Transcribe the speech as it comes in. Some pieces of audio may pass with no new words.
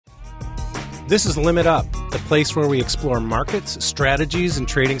This is Limit Up, the place where we explore markets, strategies, and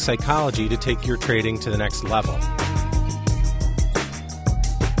trading psychology to take your trading to the next level.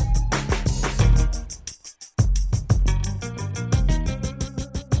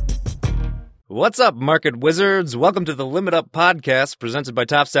 What's up, market wizards? Welcome to the Limit Up podcast presented by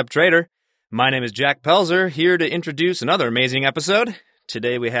Top Step Trader. My name is Jack Pelzer, here to introduce another amazing episode.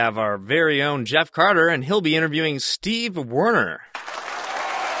 Today we have our very own Jeff Carter, and he'll be interviewing Steve Werner.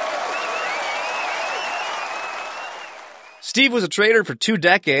 Steve was a trader for 2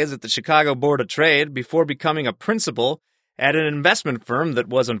 decades at the Chicago Board of Trade before becoming a principal at an investment firm that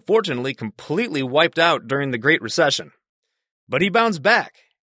was unfortunately completely wiped out during the Great Recession. But he bounced back,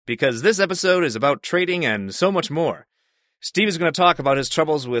 because this episode is about trading and so much more. Steve is going to talk about his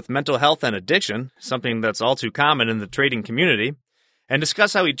troubles with mental health and addiction, something that's all too common in the trading community, and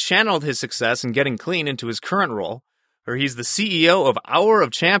discuss how he channeled his success in getting clean into his current role, where he's the CEO of Hour of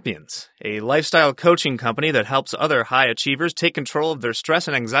Champions, a lifestyle coaching company that helps other high achievers take control of their stress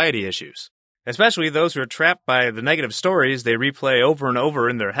and anxiety issues, especially those who are trapped by the negative stories they replay over and over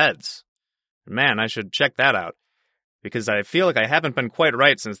in their heads. Man, I should check that out, because I feel like I haven't been quite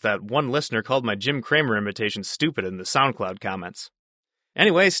right since that one listener called my Jim Cramer imitation stupid in the SoundCloud comments.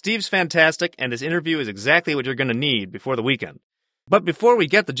 Anyway, Steve's fantastic, and his interview is exactly what you're going to need before the weekend. But before we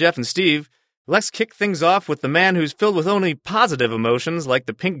get to Jeff and Steve, let's kick things off with the man who's filled with only positive emotions, like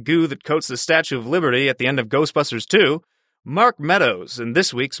the pink goo that coats the Statue of Liberty at the end of Ghostbusters 2, Mark Meadows, in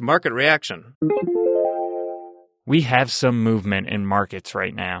this week's Market Reaction. We have some movement in markets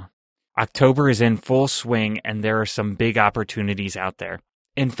right now. October is in full swing, and there are some big opportunities out there.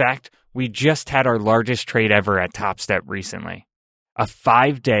 In fact, we just had our largest trade ever at Top Step recently. A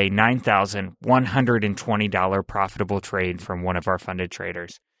 5-day, $9,120 profitable trade from one of our funded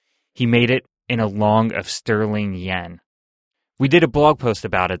traders. He made it in a long of sterling yen. We did a blog post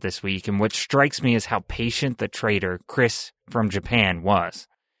about it this week, and what strikes me is how patient the trader, Chris from Japan, was.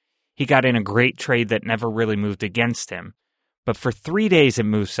 He got in a great trade that never really moved against him, but for 3 days it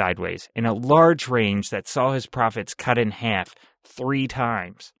moved sideways in a large range that saw his profits cut in half 3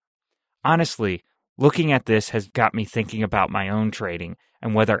 times. Honestly, looking at this has got me thinking about my own trading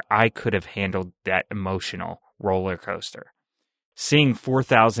and whether I could have handled that emotional roller coaster. Seeing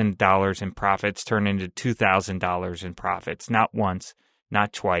 $4,000 in profits turn into $2,000 in profits, not once,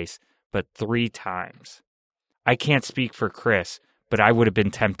 not twice, but 3 times. I can't speak for Chris, but I would have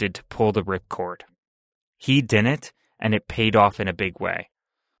been tempted to pull the ripcord. He didn't, and it paid off in a big way.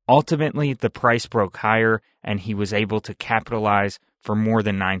 Ultimately, the price broke higher, and he was able to capitalize for more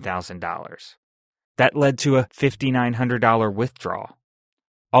than $9,000. That led to a $5,900 withdrawal.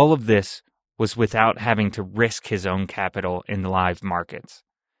 All of this was without having to risk his own capital in live markets.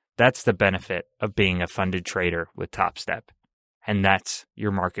 That's the benefit of being a funded trader with Top Step. And that's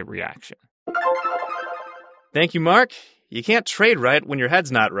your market reaction. Thank you, Mark. You can't trade right when your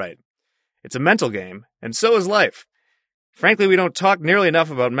head's not right. It's a mental game, and so is life. Frankly, we don't talk nearly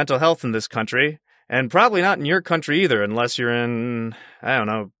enough about mental health in this country, and probably not in your country either, unless you're in,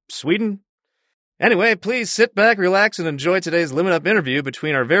 Sweden? Anyway, please sit back, relax, and enjoy today's Limit Up interview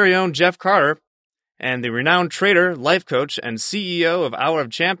between our very own Jeff Carter and the renowned trader, life coach, and CEO of Hour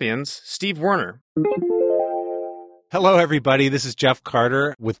of Champions, Steve Werner. Hello, everybody. This is Jeff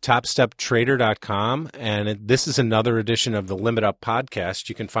Carter with TopStepTrader.com, and this is another edition of the Limit Up podcast.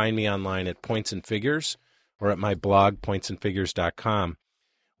 You can find me online at Points and Figures or at my blog, pointsandfigures.com.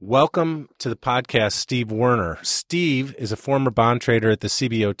 Welcome to the podcast, Steve Werner. Steve is a former bond trader at the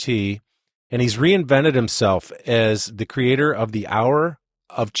CBOT, and he's reinvented himself as the creator of the Hour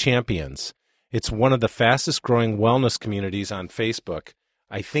of Champions. It's one of the fastest growing wellness communities on Facebook.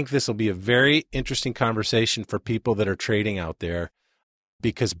 I think this will be a very interesting conversation for people that are trading out there,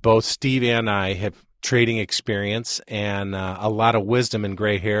 because both Steve and I have trading experience and a lot of wisdom and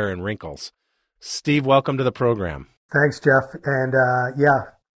gray hair and wrinkles. Steve, welcome to the program. Thanks, Jeff. And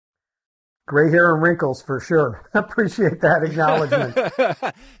gray hair and wrinkles for sure. Appreciate that acknowledgement.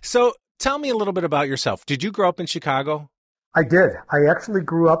 So tell me a little bit about yourself. Did you grow up in Chicago? I did. I actually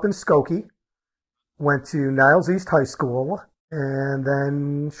grew up in Skokie, went to Niles East High School, and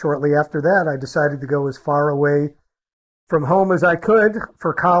then shortly after that, I decided to go as far away from home as I could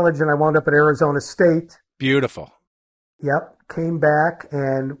for college, and I wound up at Arizona State. Beautiful. Yep. Came back,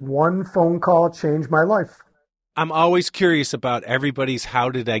 and one phone call changed my life. I'm always curious about everybody's how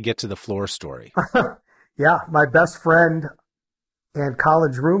did I get to the floor story. Yeah. My best friend and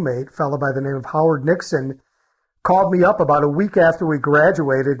college roommate, a fellow by the name of Howard Nixon, called me up about a week after we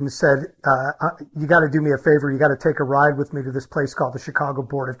graduated and said, you got to do me a favor. You got to take a ride with me to this place called the Chicago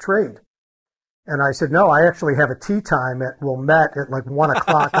Board of Trade. And I said, no, I actually have a tea time at Wilmette at like 1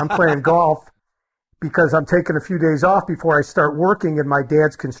 o'clock. I'm playing golf. because I'm taking a few days off before I start working in my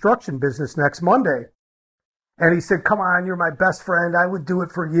dad's construction business next Monday. And he said, come on, you're my best friend. I would do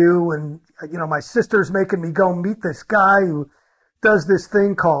it for you. And, my sister's making me go meet this guy who does this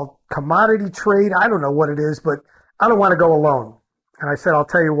thing called commodity trade. I don't know what it is, but I don't want to go alone. And I said, I'll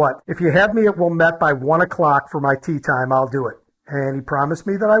tell you what, if you have me at Wilmette by 1 o'clock for my tea time, I'll do it. And he promised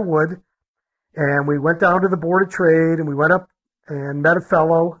me that I would. And we went down to the Board of Trade and we went up and met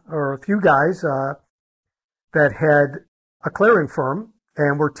a few guys that had a clearing firm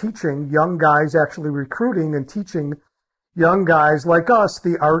and were teaching young guys, actually recruiting and teaching young guys like us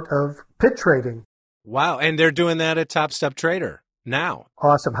the art of pit trading. Wow. And they're doing that at Top Step Trader now.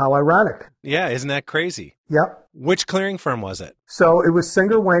 Awesome. How ironic. Yeah. Isn't that crazy? Yep. Which clearing firm was it? So it was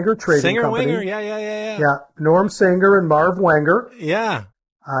Singer Wenger Trading Singer Company. Wenger. Yeah. Yeah. Norm Singer and Marv Wenger. Yeah.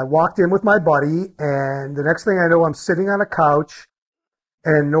 I walked in with my buddy, and the next thing I know, I'm sitting on a couch,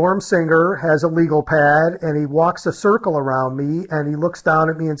 and Norm Singer has a legal pad, and he walks a circle around me, and he looks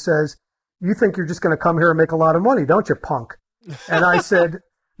down at me and says, you think you're just going to come here and make a lot of money, don't you, punk? And I said,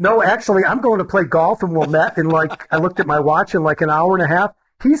 no, actually, I'm going to play golf in Wilmette, and I looked at my watch, in an hour and a half,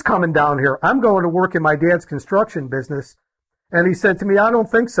 he's coming down here. I'm going to work in my dad's construction business. And he said to me, I don't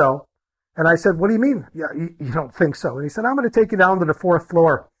think so. And I said, what do you mean? Yeah, you don't think so? And he said, I'm going to take you down to the 4th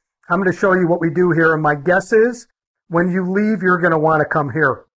floor. I'm going to show you what we do here. And my guess is when you leave, you're going to want to come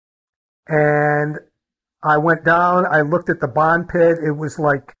here. And I went down. I looked at the bond pit. It was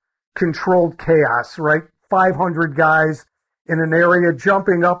like controlled chaos, right? 500 guys in an area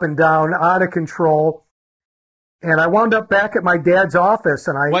jumping up and down, out of control. And I wound up back at my dad's office.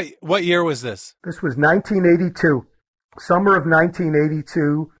 And What year was this? This was 1982, summer of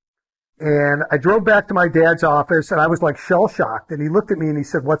 1982. And I drove back to my dad's office, and I was like shell-shocked. And he looked at me, and he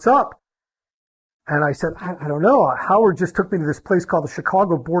said, what's up? And I said, I don't know. Howard just took me to this place called the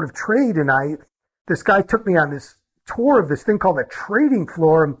Chicago Board of Trade, and this guy took me on this tour of this thing called the trading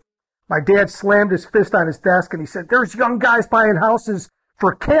floor. And my dad slammed his fist on his desk, and he said, there's young guys buying houses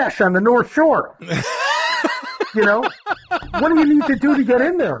for cash on the North Shore. What do you need to do to get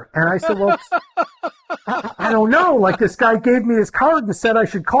in there? And I said, well, I don't know. This guy gave me his card and said I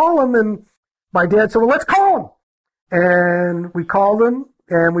should call him. And my dad said, well, let's call him. And we called him,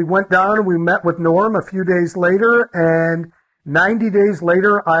 and we went down and we met with Norm a few days later. And 90 days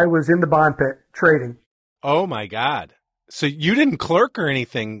later, I was in the bond pit trading. Oh, my God. So you didn't clerk or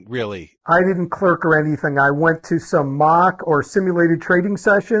anything, really? I didn't clerk or anything. I went to some mock or simulated trading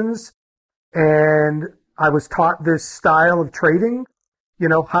sessions, and I was taught this style of trading,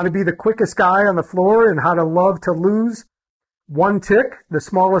 how to be the quickest guy on the floor and how to love to lose one tick, the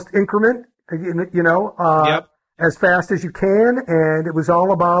smallest increment, Yep. as fast as you can. And it was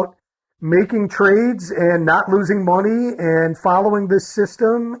all about making trades and not losing money and following this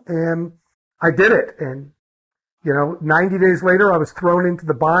system. And I did it. And, 90 days later, I was thrown into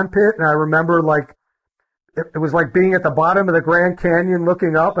the bond pit. And I remember it was like being at the bottom of the Grand Canyon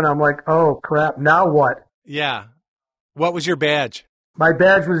looking up. And I'm like, oh, crap, now what? Yeah. What was your badge? My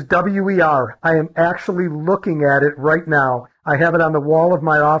badge was WER. I am actually looking at it right now. I have it on the wall of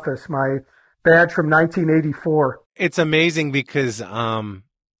my office, my badge from 1984. It's amazing because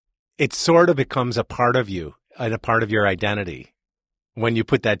it sort of becomes a part of you and a part of your identity when you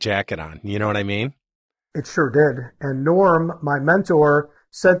put that jacket on. You know what I mean? It sure did. And Norm, my mentor,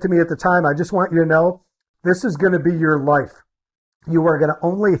 said to me at the time, I just want you to know, this is going to be your life. You are going to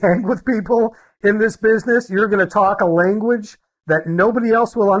only hang with people in this business. You're going to talk a language that nobody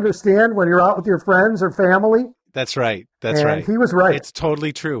else will understand when you're out with your friends or family. That's right. That's right. He was right. It's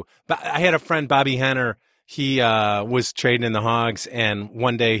totally true. But I had a friend, Bobby Henner. He was trading in the hogs, and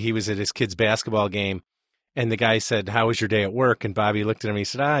one day he was at his kid's basketball game, and the guy said, how was your day at work? And Bobby looked at him. He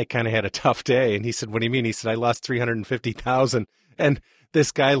said, I kind of had a tough day. And he said, what do you mean? He said, I lost $350,000. And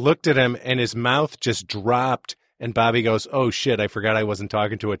this guy looked at him, and his mouth just dropped. And Bobby goes, oh, shit, I forgot I wasn't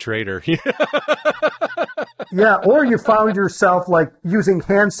talking to a trader. Yeah, or you found yourself using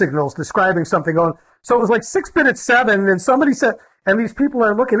hand signals, describing something going. So it was 6 minutes 7, and somebody said, and these people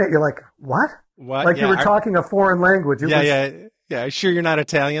are looking at you like, what? What? You were talking a foreign language. Yeah. Sure you're not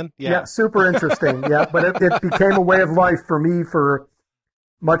Italian? Yeah, super interesting. Yeah, but it became a way of life for me for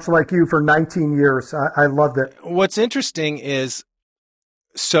much like you for 19 years. I loved it. What's interesting is,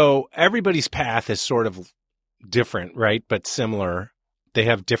 so everybody's path is sort of different, right? But similar. They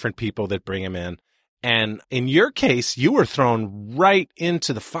have different people that bring them in. And in your case, you were thrown right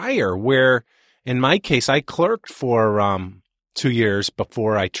into the fire, where in my case, I clerked for 2 years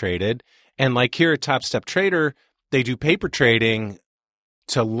before I traded. And here at Top Step Trader, they do paper trading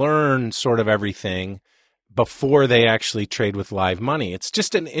to learn sort of everything. before they actually trade with live money. It's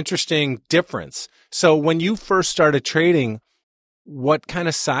just an interesting difference. So when you first started trading, what kind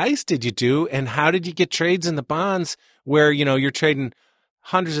of size did you do, and how did you get trades in the bonds where, you're trading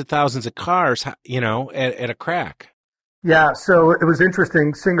hundreds of thousands of cars, at a crack? Yeah, so it was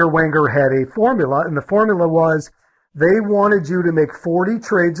interesting. Singer Wenger had a formula, and the formula was they wanted you to make 40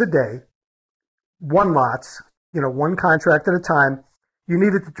 trades a day, one lots, one contract at a time. You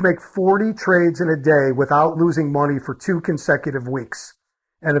needed to make 40 trades in a day without losing money for 2 consecutive weeks.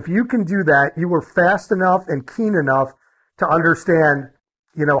 And if you can do that, you were fast enough and keen enough to understand,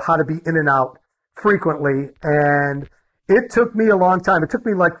 how to be in and out frequently. And it took me a long time. It took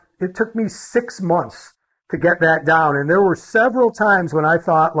me 6 months to get that down. And there were several times when I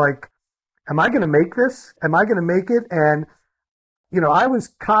thought, am I going to make this? Am I going to make it? And, I was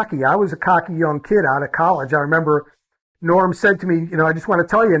cocky. I was a cocky young kid out of college. I remember Norm said to me, I just want to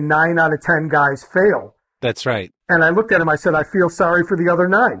tell you, 9 out of 10 guys fail. That's right. And I looked at him, I said, I feel sorry for the other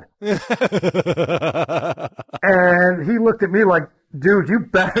 9. And he looked at me like, dude, you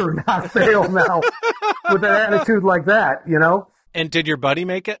better not fail now with an attitude like that, And did your buddy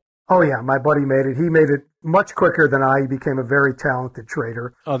make it? Oh, yeah, my buddy made it. He made it much quicker than I. He became a very talented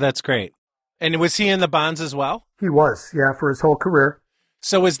trader. Oh, that's great. And was he in the bonds as well? He was, yeah, for his whole career.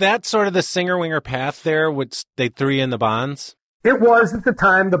 So is that sort of the Singer-Winger path there, which they threw you in the bonds? It was at the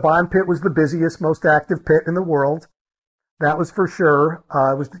time. The bond pit was the busiest, most active pit in the world. That was for sure.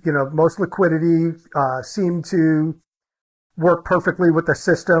 It was, most liquidity seemed to work perfectly with the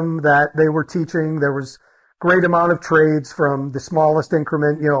system that they were teaching. There was great amount of trades from the smallest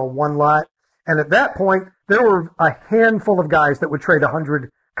increment, one lot. And at that point, there were a handful of guys that would trade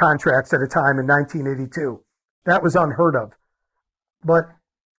 100 contracts at a time in 1982. That was unheard of. But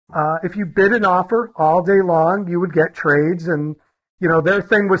if you bid an offer all day long, you would get trades. And, their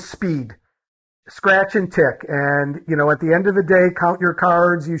thing was speed, scratch and tick. And, at the end of the day, count your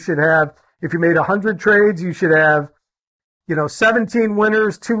cards. You should have, if you made 100 trades, you should have, 17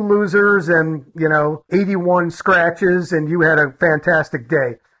 winners, 2 losers, and, 81 scratches. And you had a fantastic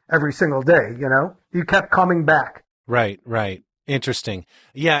day every single day, You kept coming back. Right. Interesting.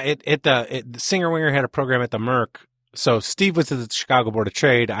 Yeah, the Singer-Winger had a program at the Merc. So Steve was at the Chicago Board of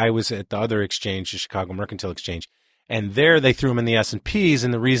Trade. I was at the other exchange, the Chicago Mercantile Exchange. And there they threw them in the S&Ps,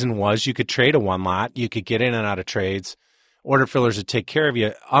 and the reason was you could trade a one lot. You could get in and out of trades. Order fillers would take care of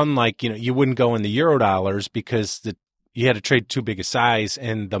you. Unlike, you wouldn't go in the Eurodollars because you had to trade too big a size,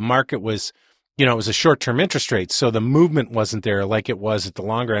 and the market was, it was a short-term interest rate. So the movement wasn't there like it was at the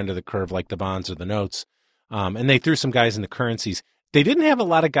longer end of the curve, like the bonds or the notes. And they threw some guys in the currencies. They didn't have a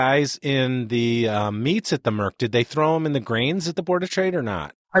lot of guys in the meats at the Merc. Did they throw them in the grains at the Board of Trade or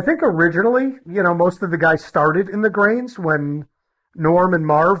not? I think originally, most of the guys started in the grains when Norm and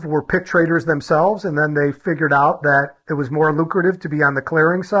Marv were pit traders themselves, and then they figured out that it was more lucrative to be on the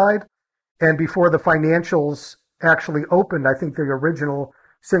clearing side. And before the financials actually opened, I think the original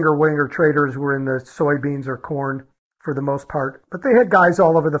Singer-Winger traders were in the soybeans or corn for the most part. But they had guys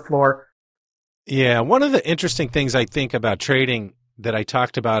all over the floor. Yeah, one of the interesting things I think about trading that I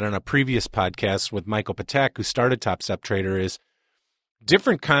talked about on a previous podcast with Michael Patek, who started Top Step Trader, is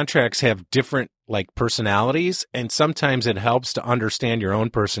different contracts have different personalities, and sometimes it helps to understand your own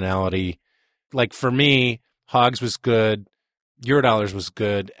personality. Like for me, Hogs was good, Eurodollars was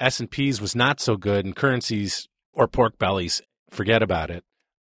good, S&Ps was not so good, and currencies or pork bellies, forget about it.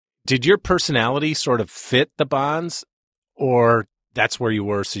 Did your personality sort of fit the bonds, or that's where you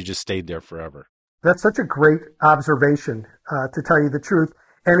were, so you just stayed there forever? That's such a great observation, to tell you the truth.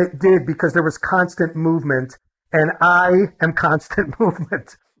 And it did, because there was constant movement, and I am constant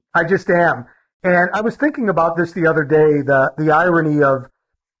movement. I just am. And I was thinking about this the other day, the irony of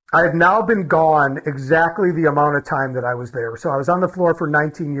I have now been gone exactly the amount of time that I was there. So I was on the floor for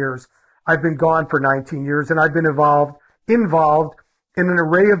 19 years. I've been gone for 19 years, and I've been involved in an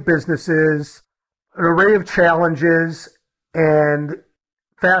array of businesses, an array of challenges, and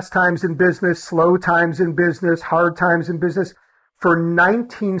fast times in business, slow times in business, hard times in business. For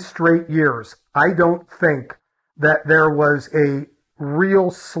 19 straight years, I don't think that there was a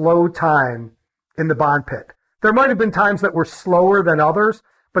real slow time in the bond pit. There might have been times that were slower than others,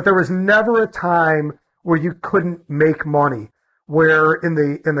 but there was never a time where you couldn't make money. Where in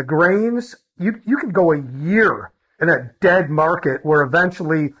the grains, you could go a year in a dead market where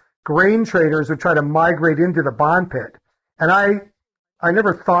eventually grain traders would try to migrate into the bond pit. And I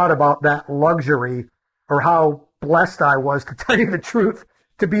never thought about that luxury or how blessed I was, to tell you the truth,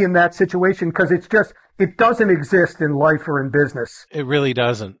 to be in that situation, because it doesn't exist in life or in business. It really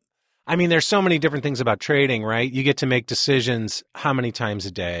doesn't. I mean, there's so many different things about trading, right? You get to make decisions how many times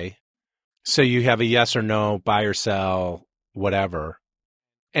a day? So you have a yes or no, buy or sell, whatever.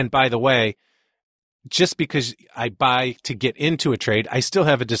 And by the way, just because I buy to get into a trade, I still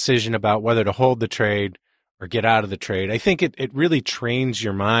have a decision about whether to hold the trade or get out of the trade. I think it really trains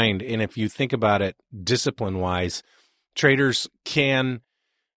your mind. And if you think about it discipline-wise, traders can,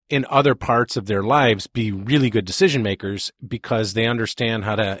 in other parts of their lives, be really good decision makers because they understand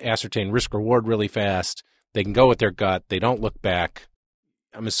how to ascertain risk-reward really fast. They can go with their gut. They don't look back.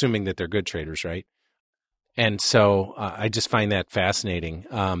 I'm assuming that they're good traders, right? And so I just find that fascinating,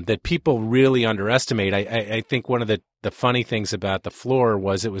 that people really underestimate. I think one of the funny things about the floor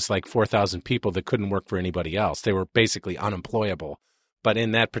was it was like 4,000 people that couldn't work for anybody else. They were basically unemployable. But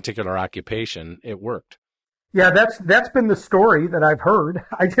in that particular occupation, it worked. Yeah, that's been the story that I've heard.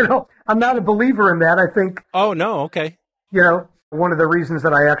 I'm not a believer in that. I think. Oh, no. Okay. One of the reasons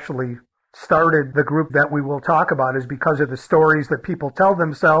that I actually started the group that we will talk about is because of the stories that people tell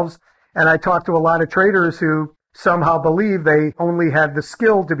themselves. And I talk to a lot of traders who somehow believe they only had the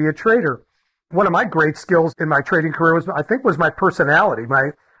skill to be a trader. One of my great skills in my trading career was my personality, my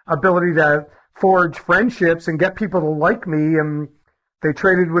ability to forge friendships and get people to like me. And they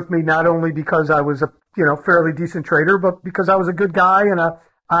traded with me not only because I was a fairly decent trader, but because I was a good guy and a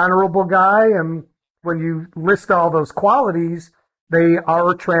honorable guy. And when you list all those qualities, they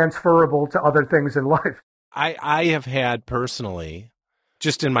are transferable to other things in life. I have had personally,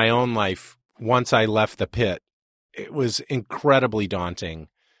 just in my own life, once I left the pit, it was incredibly daunting.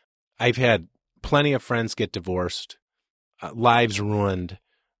 I've had plenty of friends get divorced, lives ruined.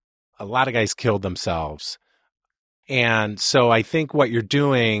 A lot of guys killed themselves. And so I think what you're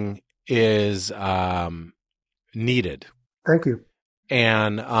doing is needed. Thank you.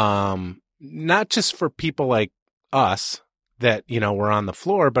 And not just for people like us that, we're on the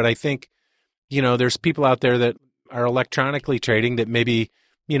floor, but I think, there's people out there that are electronically trading that maybe,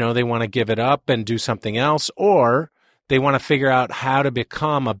 they want to give it up and do something else, or they want to figure out how to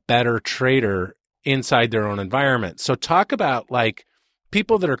become a better trader inside their own environment. So talk about like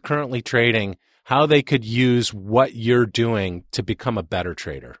people that are currently trading, how they could use what you're doing to become a better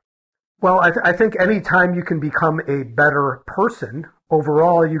trader. Well, I think anytime you can become a better person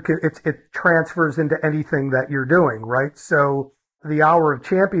overall, it transfers into anything that you're doing, right? So the Hour of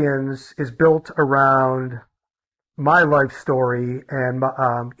Champions is built around my life story and,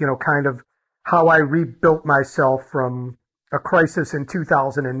 kind of how I rebuilt myself from a crisis in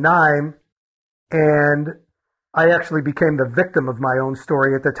 2009. And I actually became the victim of my own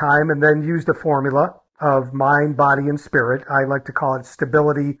story at the time and then used a formula of mind, body, and spirit. I like to call it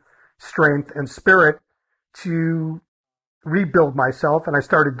stability, strength, and spirit to rebuild myself. And I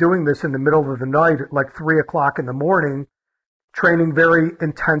started doing this in the middle of the night at like 3 o'clock in the morning, training very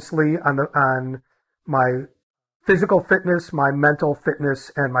intensely on my physical fitness, my mental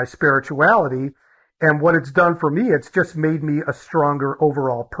fitness, and my spirituality. And what it's done for me, it's just made me a stronger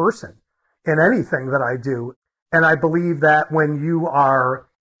overall person in anything that I do. And I believe that when you are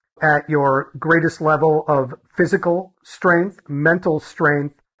at your greatest level of physical strength, mental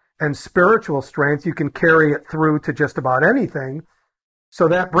strength, and spiritual strength, you can carry it through to just about anything. So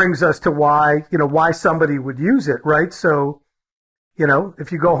that brings us to why somebody would use it, right? So,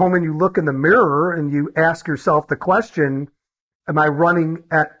 if you go home and you look in the mirror and you ask yourself the question, am I running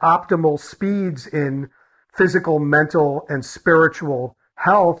at optimal speeds in physical, mental, and spiritual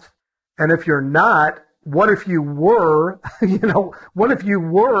health? And if you're not, what if you were, what if you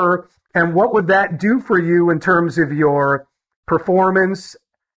were, and what would that do for you in terms of your performance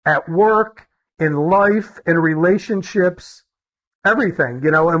at work, in life, in relationships, everything,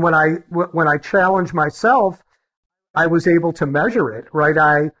 and when I challenged myself, I was able to measure it,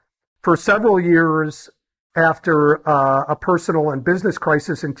 right? For several years after a personal and business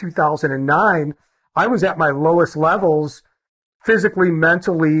crisis in 2009, I was at my lowest levels physically,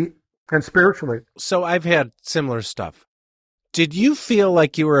 mentally, and spiritually. So I've had similar stuff. Did you feel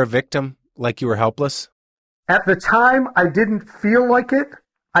like you were a victim, like you were helpless? At the time, I didn't feel like it.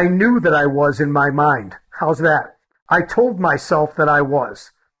 I knew that I was in my mind. How's that? I told myself that I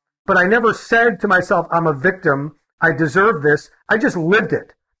was. But I never said to myself, I'm a victim. I deserve this. I just lived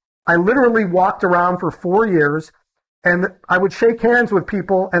it. I literally walked around for 4 years, and I would shake hands with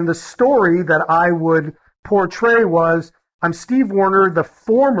people, and the story that I would portray was, I'm Steve Warner, the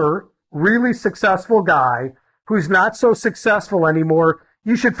former really successful guy who's not so successful anymore.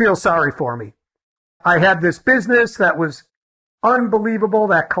 You should feel sorry for me. I had this business that was unbelievable,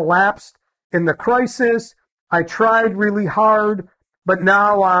 that collapsed in the crisis. I tried really hard, but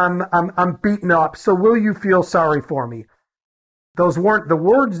now I'm beaten up. So will you feel sorry for me? Those weren't the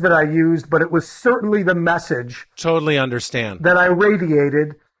words that I used, but it was certainly the message. Totally understand. That I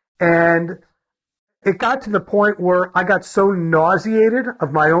radiated. And it got to the point where I got so nauseated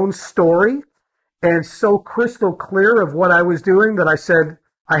of my own story and so crystal clear of what I was doing that I said,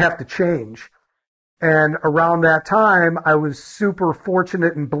 I have to change. And around that time, I was super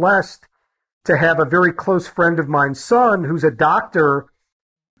fortunate and blessed to have a very close friend of mine's son, who's a doctor,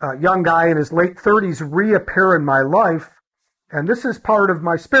 a young guy in his late 30s, reappear in my life. And this is part of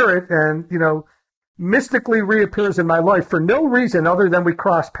my spirit and, mystically reappears in my life for no reason other than we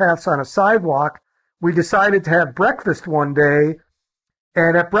crossed paths on a sidewalk. We decided to have breakfast one day.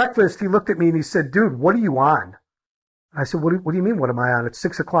 And at breakfast, he looked at me and he said, dude, what are you on? I said, what do you mean, what am I on? It's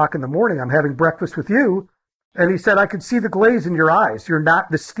 6 o'clock in the morning. I'm having breakfast with you. And he said, I could see the glaze in your eyes. You're not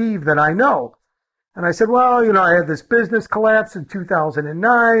the Steve that I know. And I said, well, I had this business collapse in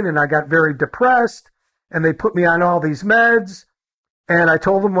 2009 and I got very depressed and they put me on all these meds. And I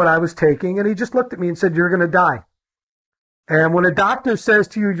told him what I was taking and he just looked at me and said, you're going to die. And when a doctor says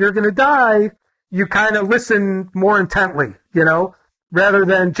to you, you're going to die, you kind of listen more intently, rather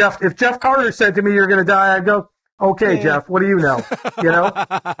than if Jeff Carter said to me, you're going to die, I'd go, okay, yeah. Jeff, what do you know?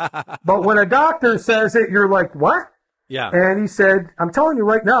 But when a doctor says it, you're like, what? Yeah. And he said, I'm telling you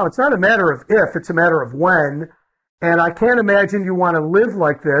right now, it's not a matter of if, it's a matter of when. And I can't imagine you want to live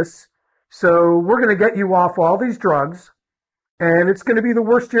like this. So we're going to get you off all these drugs. And it's going to be the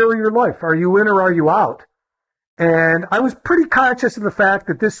worst year of your life. Are you in or are you out? And I was pretty conscious of the fact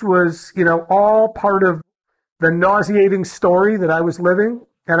that this was, all part of the nauseating story that I was living.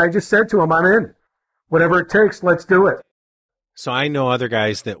 And I just said to him, I'm in. Whatever it takes, let's do it. So I know other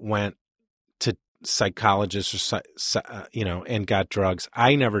guys that went to psychologists or, and got drugs.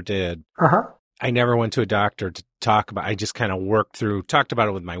 I never did. Uh-huh. I never went to a doctor to talk about. I just kind of talked about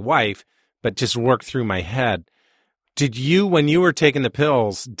it with my wife, but just worked through my head. Did you, when you were taking the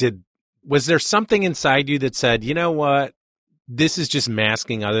pills, was there something inside you that said, you know what, this is just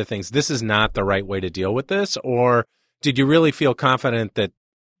masking other things. This is not the right way to deal with this? Or did you really feel confident that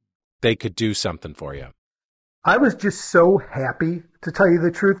they could do something for you? I was just so happy, to tell you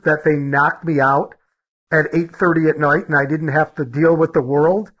the truth, that they knocked me out at 8:30 at night and I didn't have to deal with the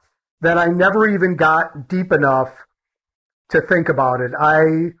world, that I never even got deep enough to think about it.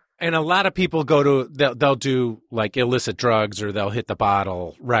 And a lot of people they'll do like illicit drugs or they'll hit the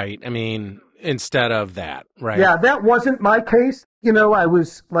bottle, right? I mean, instead of that, right? Yeah, that wasn't my case. I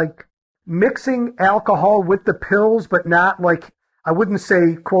was like mixing alcohol with the pills, but not like, I wouldn't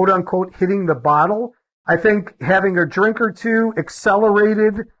say quote unquote hitting the bottle. I think having a drink or two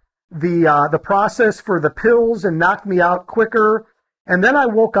accelerated the process for the pills and knocked me out quicker. And then I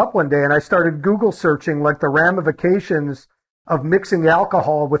woke up one day and I started Google searching like the ramifications of mixing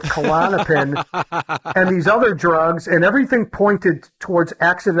alcohol with Klonopin and these other drugs, and everything pointed towards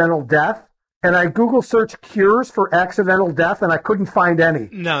accidental death. And I Google searched cures for accidental death, and I couldn't find any.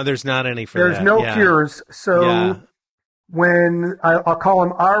 No, there's not any for There's that. no Yeah. cures. So when I'll call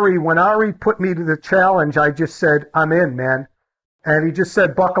him Ari, when Ari put me to the challenge, I just said, I'm in, man. And he just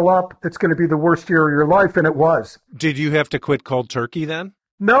said, buckle up. It's going to be the worst year of your life. And it was. Did you have to quit cold turkey then?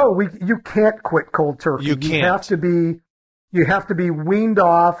 No, you can't quit cold turkey. You can't. You have to be weaned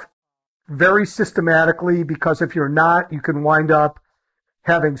off very systematically, because if you're not, you can wind up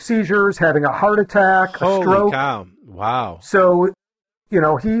having seizures, having a heart attack, a stroke. Holy cow. Wow. So,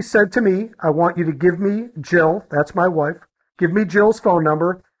 he said to me, I want you to give me Jill, that's my wife, give me Jill's phone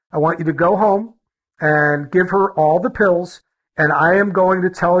number. I want you to go home and give her all the pills, and I'm going to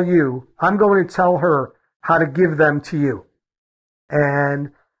tell her how to give them to you.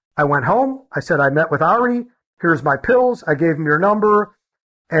 And I went home. I said, I met with Ari. Here's my pills. I gave him your number.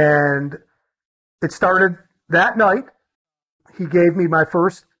 And it started that night. He gave me my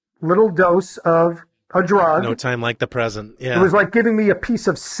first little dose of a drug. No time like the present. Yeah. It was like giving me a piece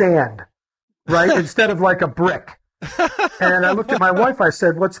of sand, right? Instead of like a brick. And I looked at my wife. I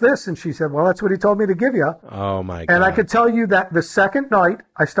said, what's this? And she said, well, that's what he told me to give you. Oh, my God. And I could tell you that the second night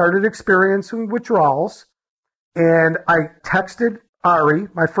I started experiencing withdrawals, and I texted Ari,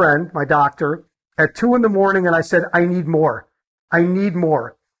 my friend, my doctor, at 2 a.m, and I said, I need more. I need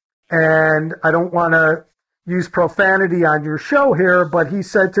more. And I don't want to use profanity on your show here, but he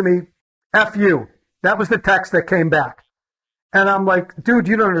said to me, F you. That was the text that came back. And I'm like, dude,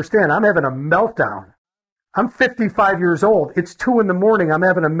 you don't understand. I'm having a meltdown. I'm 55 years old. It's 2 a.m. I'm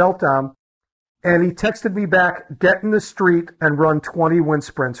having a meltdown. And he texted me back, get in the street and run 20 wind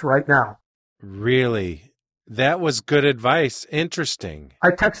sprints right now. Really? That was good advice. Interesting. I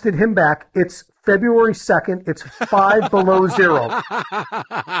texted him back, it's February 2nd. It's 5 below zero.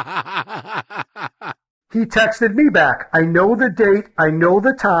 He texted me back, I know the date. I know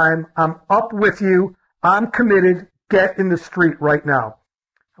the time. I'm up with you. I'm committed. Get in the street right now.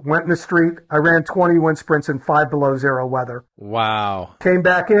 went in the street. I ran 20 wind sprints in 5 below zero weather. Wow. Came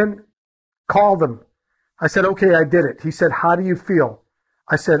back in, called him. I said, okay, I did it. He said, how do you feel?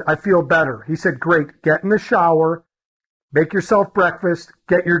 I said, I feel better. He said, great. Get in the shower, make yourself breakfast,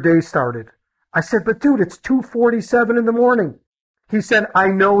 get your day started. I said, but dude, it's 2:47 in the morning. He said, I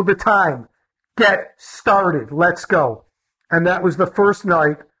know the time. Get started. Let's go. And that was the first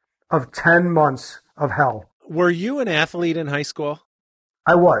night of 10 months of hell. Were you an athlete in high school?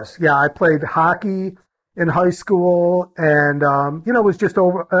 I was. Yeah, I played hockey in high school and, was just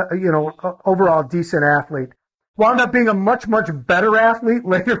overall decent athlete. Wound up being a much, much better athlete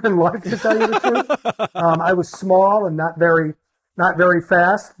later in life, to tell you the truth. I was small and not very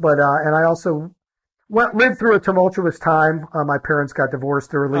fast, but, and I also lived through a tumultuous time. My parents got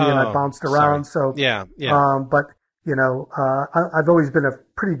divorced early and I bounced around. Sorry. So, yeah. But, I've always been a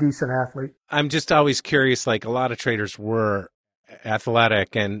pretty decent athlete. I'm just always curious, like a lot of traders were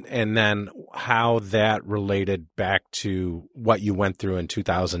athletic and then how that related back to what you went through in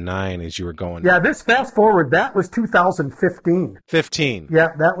 2009 as you were going. Yeah, this fast forward, that was 2015. 15. Yeah,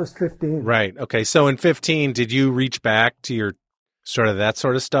 that was 15. Right. Okay. So in 15, did you reach back to your sort of that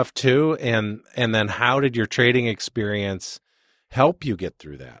sort of stuff too? And then how did your trading experience help you get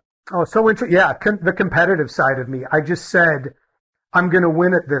through that? Oh, so the competitive side of me. I just said, I'm going to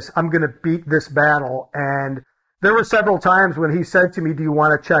win at this. I'm going to beat this battle. And there were several times when he said to me, do you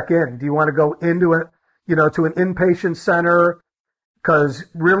want to check in? Do you want to go into to an inpatient center? Because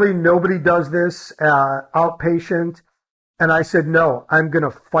really nobody does this outpatient. And I said, no, I'm going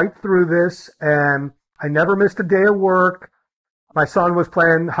to fight through this. And I never missed a day of work. My son was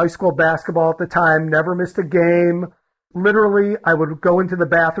playing high school basketball at the time, never missed a game. Literally, I would go into the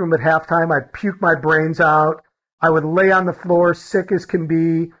bathroom at halftime. I'd puke my brains out. I would lay on the floor, sick as can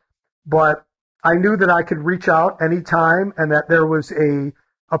be. But I knew that I could reach out anytime and that there was a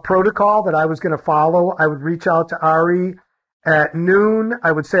protocol that I was going to follow. I would reach out to Ari at noon.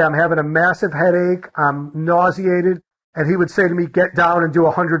 I would say, I'm having a massive headache. I'm nauseated. And he would say to me, get down and do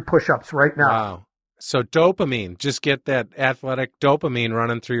 100 push-ups right now. Wow. So dopamine, just get that athletic dopamine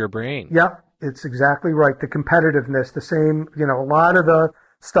running through your brain. Yep. It's exactly right. The competitiveness, the same, a lot of the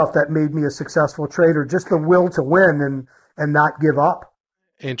stuff that made me a successful trader, just the will to win and not give up.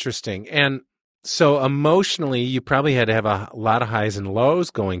 Interesting. And so emotionally, you probably had to have a lot of highs and lows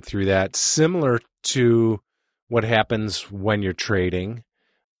going through that, similar to what happens when you're trading.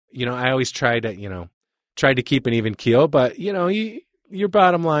 I always try to keep an even keel, but, your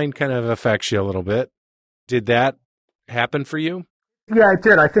bottom line kind of affects you a little bit. Did that happen for you? Yeah, it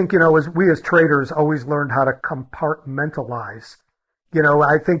did. I think, as we as traders always learned how to compartmentalize.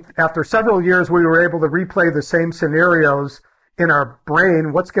 I think after several years, we were able to replay the same scenarios in our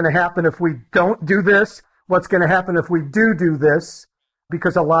brain. What's going to happen if we don't do this? What's going to happen if we do this?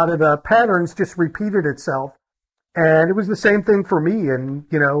 Because a lot of the patterns just repeated itself. And it was the same thing for me. And,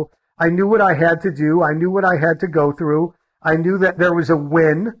 I knew what I had to do. I knew what I had to go through. I knew that there was a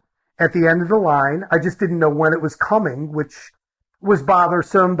win at the end of the line. I just didn't know when it was coming, which was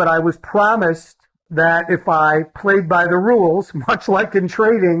bothersome, but I was promised that if I played by the rules, much like in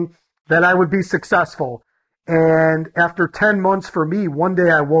trading, that I would be successful. And after 10 months for me, one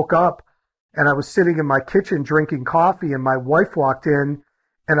day I woke up and I was sitting in my kitchen drinking coffee and my wife walked in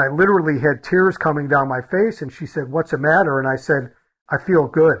and I literally had tears coming down my face and she said, what's the matter? And I said, I feel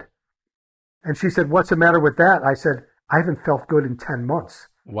good. And she said, what's the matter with that? I said, I haven't felt good in 10 months.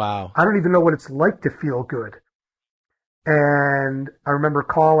 Wow. I don't even know what it's like to feel good. And I remember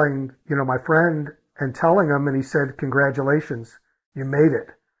calling, my friend and telling him, and he said, congratulations, you made it.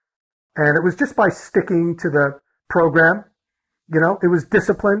 And it was just by sticking to the program. It was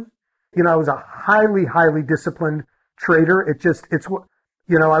discipline. I was a highly, highly disciplined trader.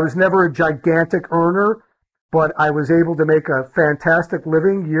 I was never a gigantic earner, but I was able to make a fantastic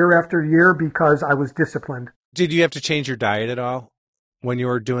living year after year because I was disciplined. Did you have to change your diet at all when you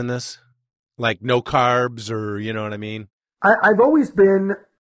were doing this? Like no carbs or, you know what I mean? I've always been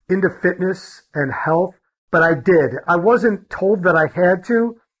into fitness and health, but I did. I wasn't told that I had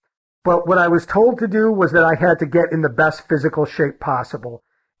to, but what I was told to do was that I had to get in the best physical shape possible.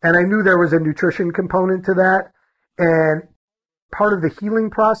 And I knew there was a nutrition component to that. And part of the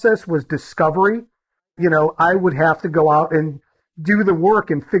healing process was discovery. I would have to go out and do the work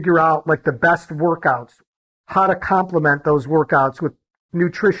and figure out like the best workouts, how to complement those workouts with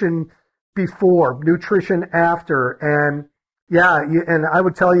nutrition before, nutrition after. And and I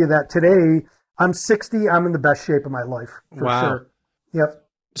would tell you that today, I'm 60, I'm in the best shape of my life, for sure. Yep.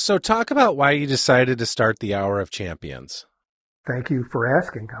 So talk about why you decided to start the Hour of Champions. Thank you for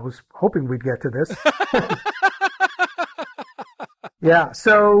asking. I was hoping we'd get to this. Yeah.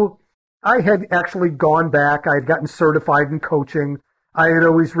 So I had actually gone back. I had gotten certified in coaching. I had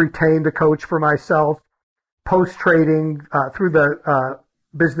always retained a coach for myself post-trading through the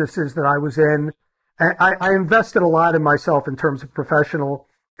businesses that I was in. And I invested a lot in myself in terms of professional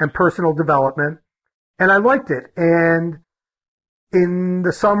and personal development, and I liked it. And in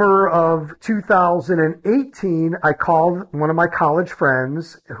the summer of 2018, I called one of my college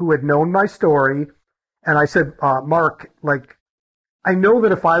friends who had known my story, and I said, Mark, like, I know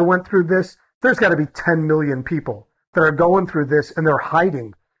that if I went through this, there's got to be 10 million people that are going through this, and they're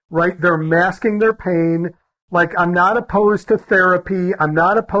hiding, right? They're masking their pain. Like, I'm not opposed to therapy. I'm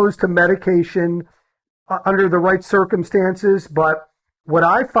not opposed to medication under the right circumstances. But what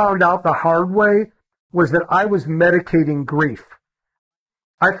I found out the hard way was that I was medicating grief.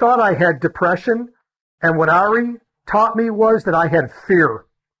 I thought I had depression, and what Ari taught me was that I had fear.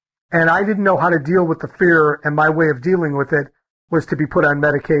 And I didn't know how to deal with the fear, and my way of dealing with it was to be put on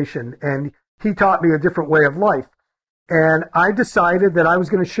medication. And he taught me a different way of life. And I decided that I was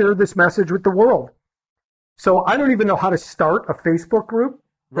going to share this message with the world. So I don't even know how to start a Facebook group,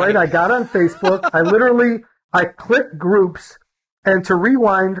 right? I got on Facebook. I clicked groups. And to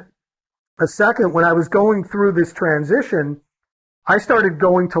rewind a second, when I was going through this transition, I started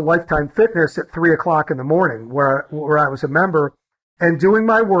going to Lifetime Fitness at 3 o'clock in the morning where I was a member and doing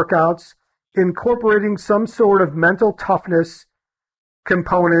my workouts, incorporating some sort of mental toughness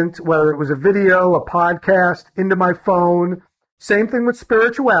component, whether it was a video, a podcast, into my phone. Same thing with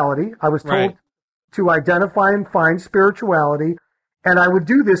spirituality. I was told to identify and find spirituality, and I would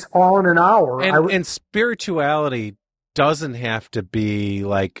do this all in an hour. And spirituality doesn't have to be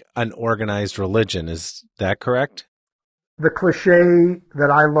like an organized religion. Is that correct? The cliche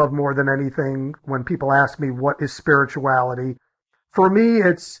that I love more than anything when people ask me what is spirituality, for me,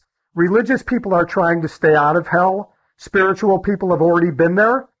 it's religious people are trying to stay out of hell. Spiritual people have already been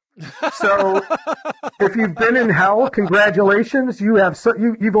there. So if you've been in hell, congratulations. You've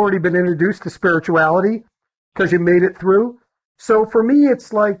already been introduced to spirituality because you made it through. So for me,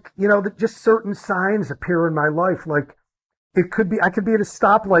 it's like, just certain signs appear in my life. Like I could be at a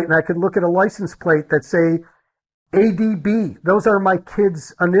stoplight and I could look at a license plate that say ADB. Those are my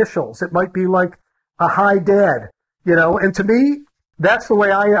kids' initials. It might be like a hi dad, and to me, that's the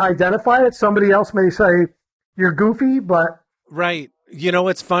way I identify it. Somebody else may say you're goofy, but. Right.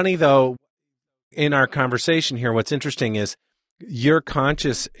 What's funny though, in our conversation here, what's interesting is your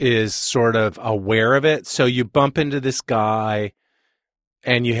conscious is sort of aware of it. So you bump into this guy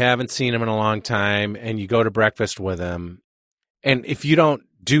and you haven't seen him in a long time and you go to breakfast with him. And if you don't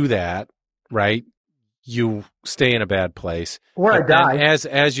do that, right, you stay in a bad place. Or I die.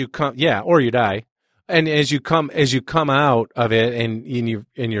 As you come, or you die. And as you come out of it and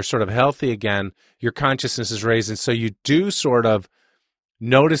you're sort of healthy again, your consciousness is raised. And so you do sort of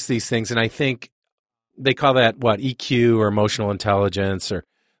notice these things. And I think they call that EQ or emotional intelligence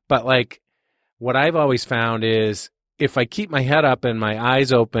but like what I've always found is if I keep my head up and my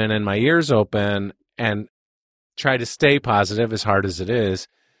eyes open and my ears open and try to stay positive as hard as it is,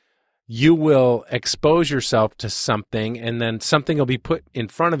 you will expose yourself to something and then something will be put in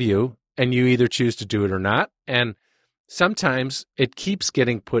front of you and you either choose to do it or not. And sometimes it keeps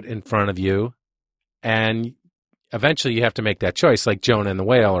getting put in front of you and eventually you have to make that choice, like Jonah and the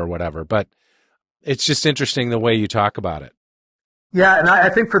whale or whatever. But it's just interesting the way you talk about it. Yeah, and I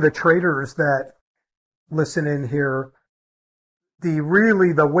think for the traders that listen in here, the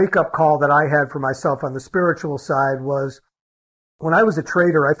wake-up call that I had for myself on the spiritual side was when I was a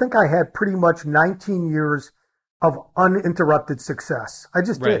trader, I think I had pretty much 19 years of uninterrupted success. I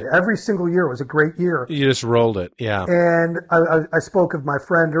just did. Every single year was a great year. You just rolled it, yeah. And I spoke of my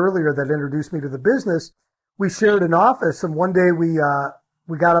friend earlier that introduced me to the business. We shared an office, and one day we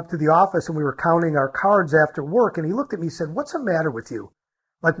got up to the office and we were counting our cards after work, and he looked at me and said, "What's the matter with you?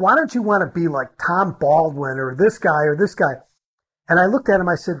 Like, why don't you want to be like Tom Baldwin or this guy or this guy?" And I looked at him,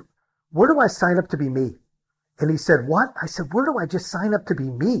 I said, "Where do I sign up to be me?" And he said, "What?" I said, "Where do I just sign up to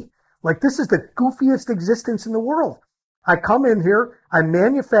be me? Like, this is the goofiest existence in the world. I come in here, I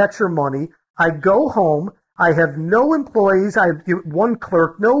manufacture money, I go home, I have no employees, I have one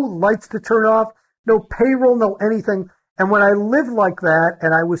clerk, no lights to turn off, no payroll, no anything." And when I lived like that,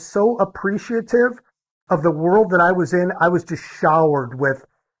 and I was so appreciative of the world that I was in, I was just showered with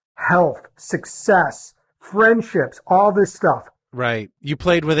health, success, friendships, all this stuff. Right. You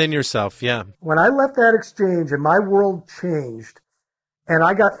played within yourself, yeah. When I left that exchange and my world changed, and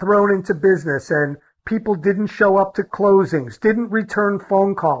I got thrown into business and people didn't show up to closings, didn't return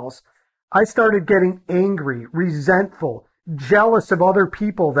phone calls, I started getting angry, resentful, jealous of other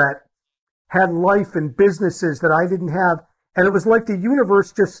people that had life and businesses that I didn't have. And it was like the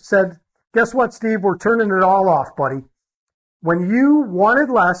universe just said, guess what, Steve? We're turning it all off, buddy. When you wanted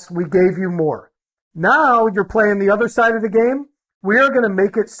less, we gave you more. Now you're playing the other side of the game. We are going to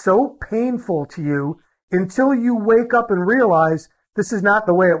make it so painful to you until you wake up and realize this is not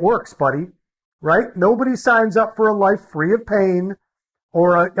the way it works, buddy. Right? Nobody signs up for a life free of pain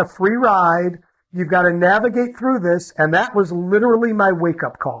or a free ride. You've got to navigate through this. And that was literally my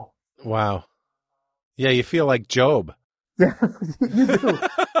wake-up call. Wow. Yeah, you feel like Job. Yeah, you do.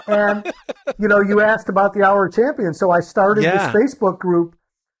 And, you asked about the Hour of Champions. So I started this Facebook group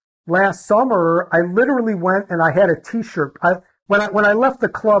last summer. I literally went and I had a T-shirt. When I left the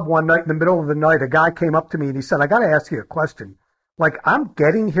club one night in the middle of the night, a guy came up to me and he said, I got to ask you a question. Like, I'm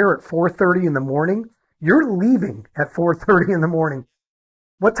getting here at 4:30 in the morning. You're leaving at 4:30 in the morning.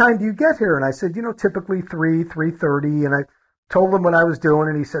 What time do you get here? And I said, typically 3:30. And I told him what I was doing.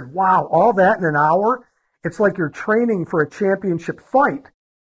 And he said, wow, all that in an hour? It's like you're training for a championship fight.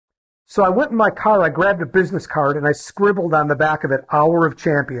 So I went in my car, I grabbed a business card, and I scribbled on the back of it, Hour of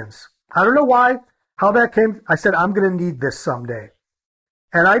Champions. I don't know why, how that came. I said, I'm going to need this someday.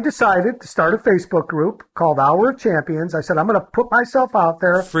 And I decided to start a Facebook group called Hour of Champions. I said, I'm going to put myself out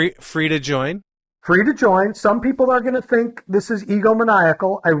there. Free to join? Free to join. Some people are going to think this is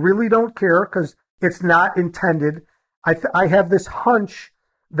egomaniacal. I really don't care because it's not intended. I have this hunch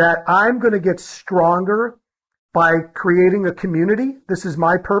that I'm going to get stronger by creating a community. This is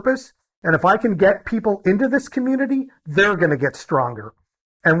my purpose. And if I can get people into this community, they're going to get stronger.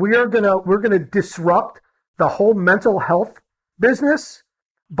 And we're going to disrupt the whole mental health business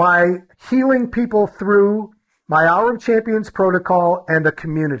by healing people through my Hour of Champions protocol and a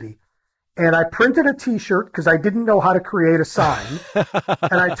community. And I printed a T-shirt because I didn't know how to create a sign.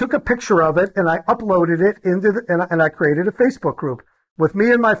 And I took a picture of it and I uploaded it and I created a Facebook group with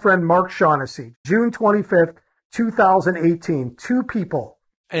me and my friend Mark Shaughnessy, June 25th, 2018, 2 people.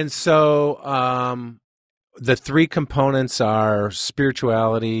 And so the 3 components are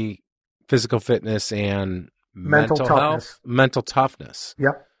spirituality, physical fitness, and mental toughness. Health, mental toughness.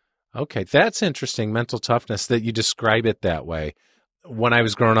 Yep. Okay, that's interesting, mental toughness, that you describe it that way. When I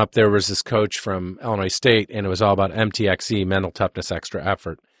was growing up, there was this coach from Illinois State, and it was all about MTXE, mental toughness, extra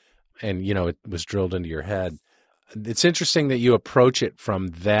effort. And, it was drilled into your head. It's interesting that you approach it from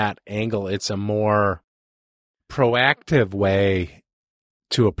that angle. It's a more proactive way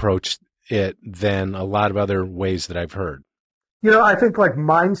to approach it than a lot of other ways that I've heard. I think like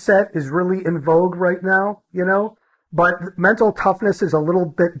mindset is really in vogue right now, but mental toughness is a little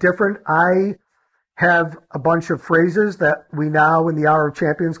bit different. I have a bunch of phrases that we now in the Hour of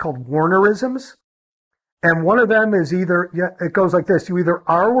Champions called Warnerisms. And one of them is it goes like this. You either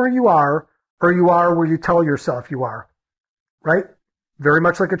are where you are or you are where you tell yourself you are, right? Very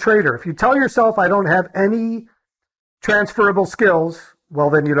much like a trader. If you tell yourself I don't have any transferable skills, well,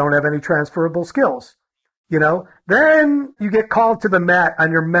 then you don't have any transferable skills, Then you get called to the mat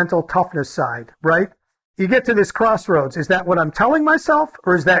on your mental toughness side, right? You get to this crossroads. Is that what I'm telling myself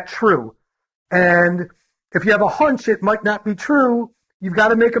or is that true? And if you have a hunch it might not be true, you've got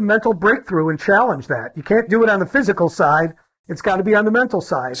to make a mental breakthrough and challenge that. You can't do it on the physical side. It's got to be on the mental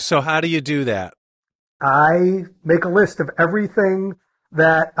side. So how do you do that? I make a list of everything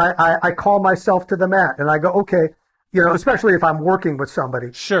that I call myself to the mat. And I go, okay, especially if I'm working with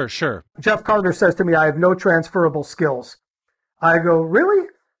somebody. Sure. Jeff Carter says to me, I have no transferable skills. I go, really?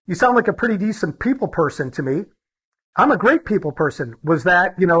 You sound like a pretty decent people person to me. I'm a great people person. Was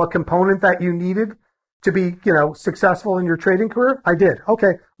that, a component that you needed to be, successful in your trading career? I did.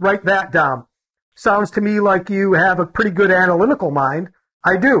 Okay, write that down. Sounds to me like you have a pretty good analytical mind.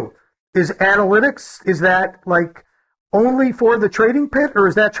 I do. Is analytics, is that like only for the trading pit or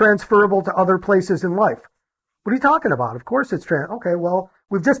is that transferable to other places in life? What are you talking about? Of course it's okay, well,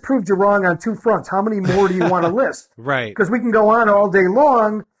 we've just proved you wrong on 2 fronts. How many more do you want to list? Right. Because we can go on all day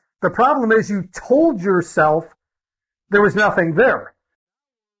long. The problem is you told yourself there was nothing there.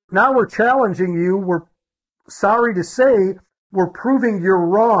 Now we're challenging you. We're sorry to say we're proving you're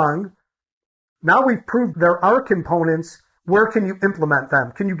wrong. Now we've proved there are components. Where can you implement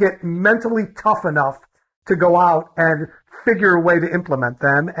them? Can you get mentally tough enough to go out and figure a way to implement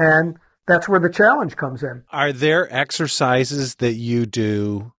them? And that's where the challenge comes in. Are there exercises that you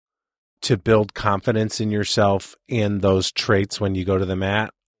do to build confidence in yourself in those traits when you go to the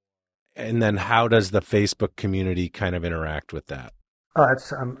mat? And then how does the Facebook community kind of interact with that?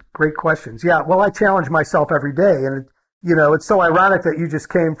 That's great questions. Yeah, well, I challenge myself every day. And, it's so ironic that you just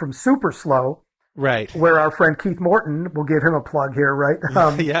came from Super Slow. Right. Where our friend Keith Morton, we'll give him a plug here, right?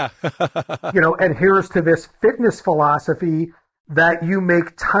 Yeah. Adheres to this fitness philosophy that you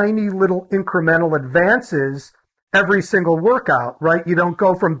make tiny little incremental advances every single workout, right? You don't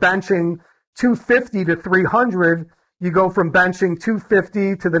go from benching 250 to 300. You go from benching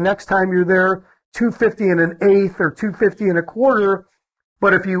 250 to the next time you're there, 250 and an eighth or 250 and a quarter.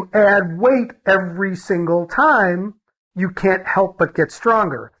 But if you add weight every single time, you can't help but get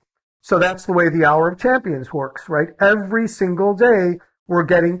stronger. So that's the way the Hour of Champions works, right? Every single day, we're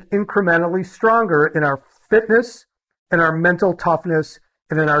getting incrementally stronger in our fitness, in our mental toughness,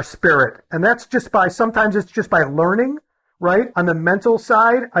 and in our spirit. And that's sometimes it's just by learning, right? On the mental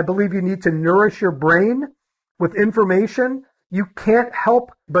side, I believe you need to nourish your brain with information. You can't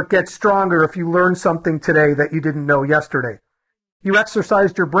help but get stronger if you learn something today that you didn't know yesterday. You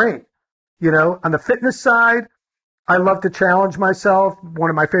exercised your brain. On the fitness side, I love to challenge myself. One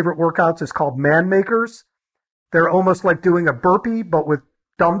of my favorite workouts is called Man Makers. They're almost like doing a burpee, but with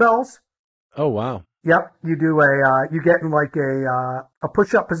dumbbells. Oh, wow. Yep. You get in like a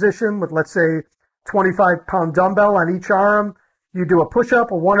push-up position with, let's say, 25-pound dumbbell on each arm. You do a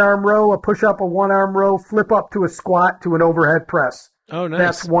push-up, a one-arm row, a push-up, a one-arm row, flip up to a squat to an overhead press. Oh, nice.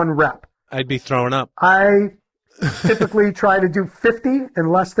 That's one rep. I'd be throwing up. I typically try to do 50 in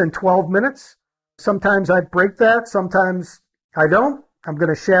less than 12 minutes. Sometimes I break that. Sometimes I don't. I'm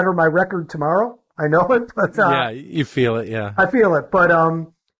going to shatter my record tomorrow. I know it. But, yeah, you feel it, yeah. I feel it. But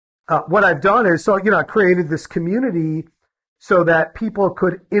what I've done is, I created this community so that people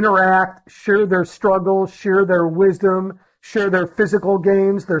could interact, share their struggles, share their wisdom, share their physical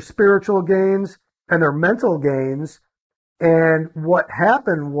gains, their spiritual gains, and their mental gains. And what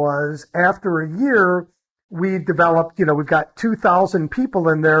happened was, after a year, we developed, we've got 2,000 people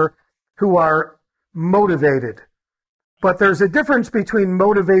in there who are motivated. But there's a difference between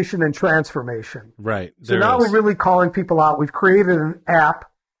motivation and transformation. Right. So now we're really calling people out. We've created an app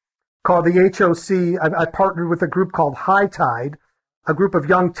called the HOC. I partnered with a group called High Tide, a group of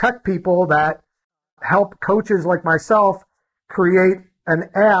young tech people that help coaches like myself create an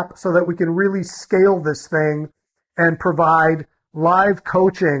app so that we can really scale this thing and provide live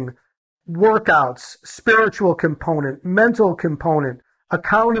coaching, workouts, spiritual component, mental component,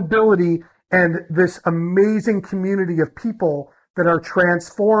 accountability, and this amazing community of people that are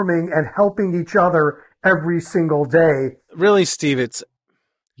transforming and helping each other every single day. Really, Steve, it's,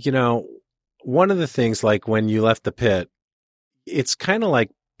 one of the things, like when you left the pit, it's kind of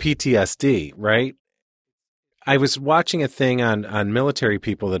like PTSD, right? I was watching a thing on military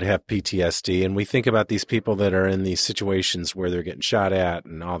people that have PTSD, and we think about these people that are in these situations where they're getting shot at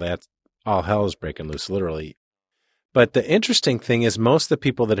and all that, all hell is breaking loose, literally. But the interesting thing is most of the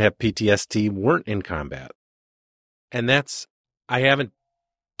people that have PTSD weren't in combat. And I haven't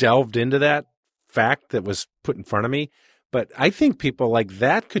delved into that fact that was put in front of me, but I think people like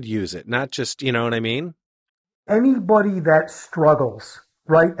that could use it, not just, you know what I mean? Anybody that struggles,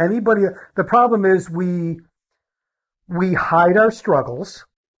 right? The problem is we hide our struggles.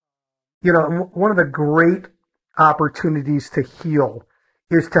 One of the great opportunities to heal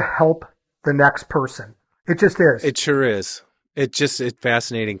is to help the next person. It just is. It sure is. It's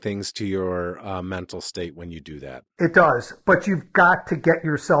fascinating things to your mental state when you do that. It does. But you've got to get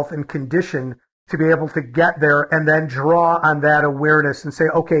yourself in condition to be able to get there and then draw on that awareness and say,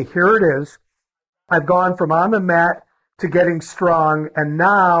 okay, here it is. I've gone from on the mat to getting strong. And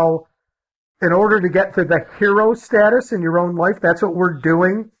now, in order to get to the hero status in your own life, that's what we're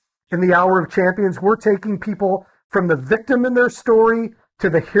doing in the Hour of Champions. We're taking people from the victim in their story to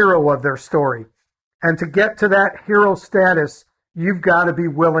the hero of their story. And to get to that hero status, you've got to be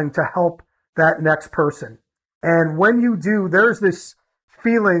willing to help that next person. And when you do, there's this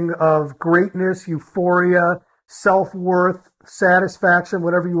feeling of greatness, euphoria, self-worth, satisfaction,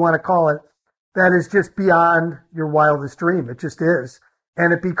 whatever you want to call it, that is just beyond your wildest dream. It just is.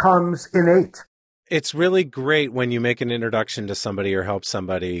 And it becomes innate. It's really great when you make an introduction to somebody or help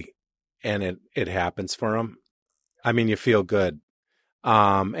somebody and it happens for them. I mean, you feel good.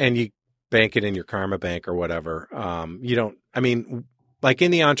 And you bank it in your karma bank or whatever. Like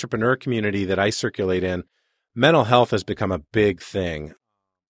in the entrepreneur community that I circulate in, mental health has become a big thing.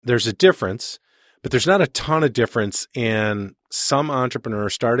 There's a difference, but there's not a ton of difference in some entrepreneur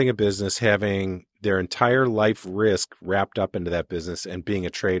starting a business, having their entire life risk wrapped up into that business and being a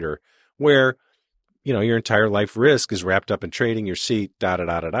trader where, your entire life risk is wrapped up in trading your seat,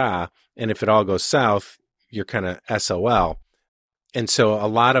 da-da-da-da-da. And if it all goes south, you're kind of SOL. And so a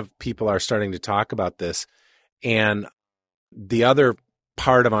lot of people are starting to talk about this. And the other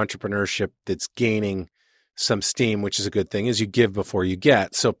part of entrepreneurship that's gaining some steam, which is a good thing, is you give before you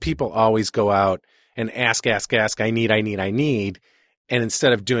get. So people always go out and ask, I need. And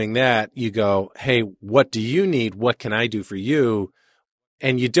instead of doing that, you go, hey, what do you need? What can I do for you?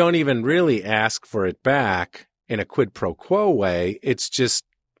 And you don't even really ask for it back. in a quid pro quo way. It's just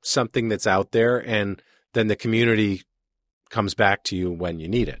something that's out there, and then the community comes back to you when you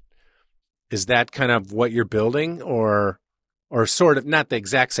need it. Is that kind of what you're building, or sort of not the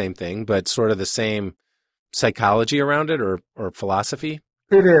exact same thing, but sort of the same psychology around it, or philosophy?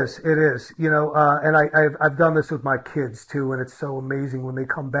 It is. And I've done this with my kids too, and it's so amazing when they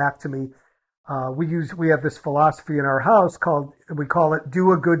come back to me. We have this philosophy in our house we call it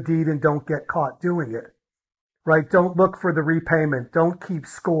do a good deed and don't get caught doing it, right? Don't look for the repayment. Don't keep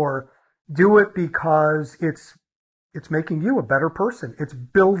score. Do it because it's making you a better person. It's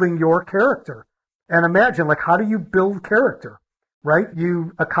building your character. And imagine, like, how do you build character, right?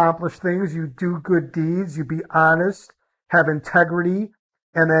 You accomplish things, you do good deeds, you be honest, have integrity,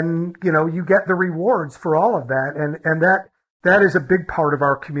 and then, you get the rewards for all of that. And that is a big part of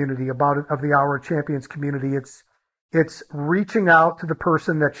our community, of the Hour of Champions community. It's reaching out to the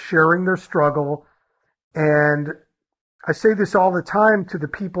person that's sharing their struggle. And I say this all the time to the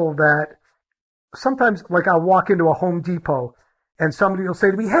people that sometimes, like, I'll walk into a Home Depot and somebody will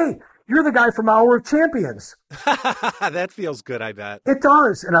say to me, "Hey, you're the guy from Hour of Champions." That feels good, I bet. It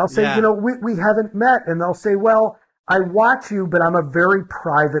does. And I'll say, Yeah. We haven't met. And they'll say, "Well, I watch you, but I'm a very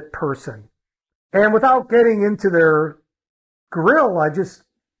private person." And without getting into their grill,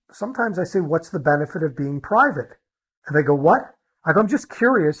 sometimes I say, "What's the benefit of being private?" And they go, "What?" I go, "I'm just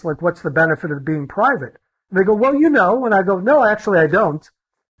curious, like, what's the benefit of being private?" And they go, "Well, And I go, "No, actually, I don't.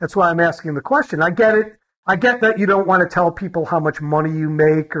 That's why I'm asking the question. I get it. I get that you don't want to tell people how much money you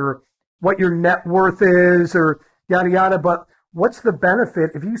make or what your net worth is or yada, yada. But what's the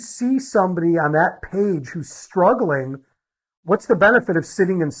benefit if you see somebody on that page who's struggling? What's the benefit of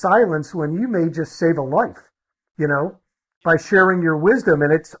sitting in silence when you may just save a life, by sharing your wisdom?"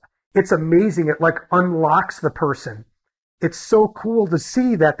 And it's amazing. It like unlocks the person. It's so cool to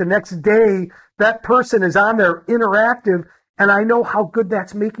see that the next day that person is on there interactive, and I know how good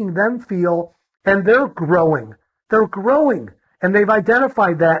that's making them feel, and they're growing. They're growing, and they've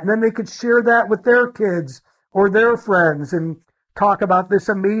identified that, and then they could share that with their kids or their friends and talk about this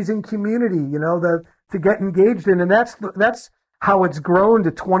amazing community, to get engaged in. And that's how it's grown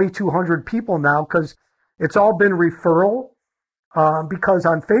to 2,200 people now, because it's all been referral. Because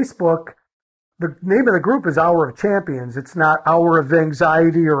on Facebook, the name of the group is Hour of Champions. It's not Hour of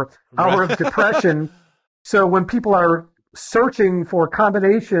Anxiety or Hour of Depression. So when people are searching for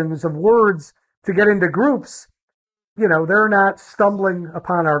combinations of words to get into groups, they're not stumbling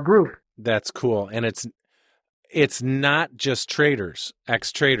upon our group. That's cool. And it's not just traders,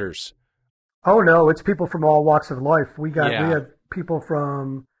 ex-traders. Oh no, it's people from all walks of life. We had people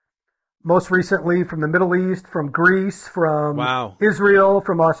from, most recently, from the Middle East, from Greece, from Israel,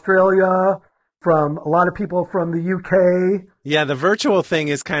 from Australia, from a lot of people from the UK. Yeah, the virtual thing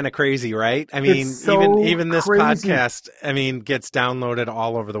is kind of crazy, right? I mean, even this crazy. podcast, gets downloaded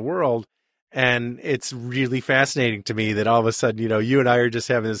all over the world. And it's really fascinating to me that all of a sudden, you and I are just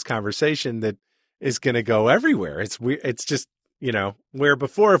having this conversation that is going to go everywhere. It's just, where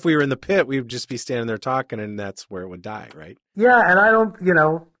before, if we were in the pit, we would just be standing there talking, and that's where it would die, right? Yeah, and I don't,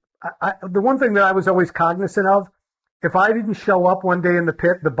 the one thing that I was always cognizant of, if I didn't show up one day in the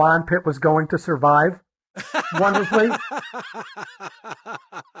pit, the bond pit was going to survive wonderfully.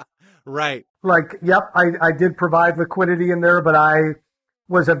 Right. Like, yep, I did provide liquidity in there, but I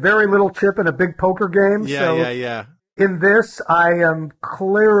was a very little chip in a big poker game. Yeah. In this, I am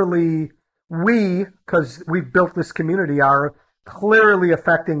clearly, because we've built this community, are clearly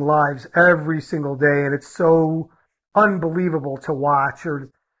affecting lives every single day, and it's so unbelievable to watch.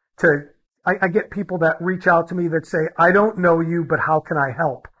 I get people that reach out to me that say, "I don't know you, but how can I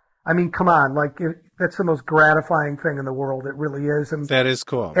help?" I mean, come on, that's the most gratifying thing in the world. It really is. And that is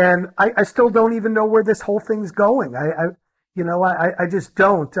cool. And I still don't even know where this whole thing's going. I just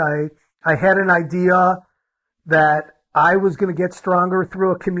don't. I had an idea that I was going to get stronger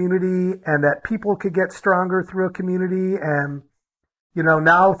through a community, and that people could get stronger through a community. And,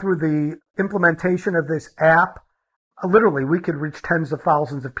 now through the implementation of this app, literally we could reach tens of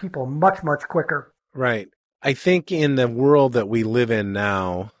thousands of people much, much quicker. Right. I think in the world that we live in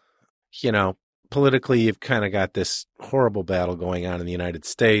now, politically, you've kind of got this horrible battle going on in the United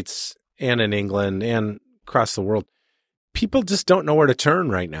States and in England and across the world. People just don't know where to turn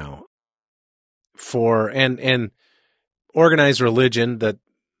right now for, and organized religion that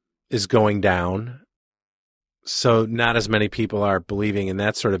is going down. So not as many people are believing in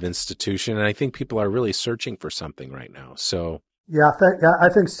that sort of institution. And I think people are really searching for something right now. So yeah, I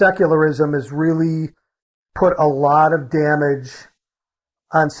think secularism has really put a lot of damage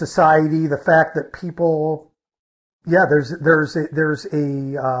on society. The fact that people Yeah, there's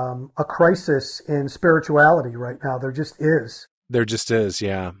a crisis in spirituality right now. There just is. There just is,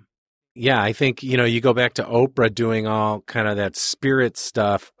 yeah. Yeah, I think, you go back to Oprah doing all kind of that spirit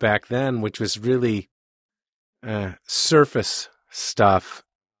stuff back then, which was really surface stuff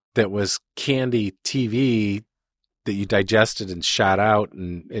that was candy TV that you digested and shot out,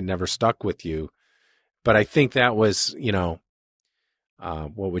 and it never stuck with you. But I think that was,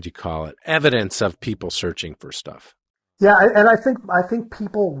 what would you call it? Evidence of people searching for stuff. Yeah, and I think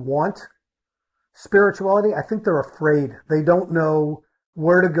people want spirituality. I think they're afraid. They don't know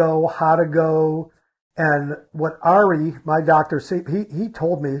where to go, how to go. And what Ari, my doctor, said, he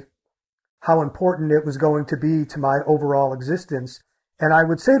told me how important it was going to be to my overall existence. And I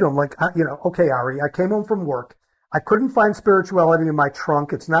would say to him, like, okay, Ari, I came home from work. I couldn't find spirituality in my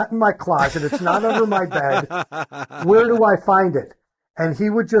trunk. It's not in my closet. It's not under my bed. Where do I find it? And he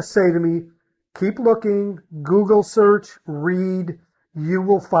would just say to me, keep looking, Google search, read, you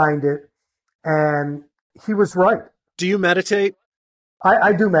will find it. And he was right. Do you meditate?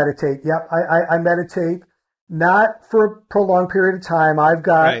 I do meditate. Yep. I meditate, not for a prolonged period of time. I've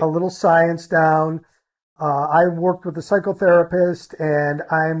got a little science down. I worked with a psychotherapist, and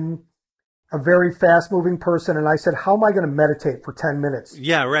I'm a very fast-moving person. And I said, how am I going to meditate for 10 minutes?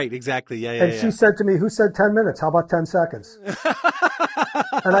 Yeah, right. Exactly. Yeah. And she said to me, who said 10 minutes? How about 10 seconds?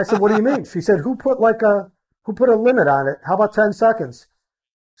 And I said, what do you mean? She said, who put a limit on it? How about 10 seconds?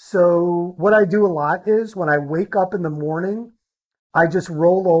 So what I do a lot is when I wake up in the morning, I just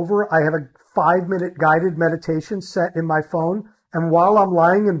roll over. I have a 5-minute guided meditation set in my phone. And while I'm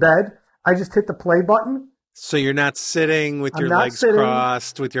lying in bed, I just hit the play button. So you're not sitting with your legs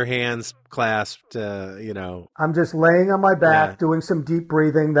crossed, with your hands clasped, I'm just laying on my back, doing some deep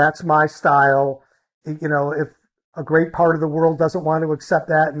breathing. That's my style. If a great part of the world doesn't want to accept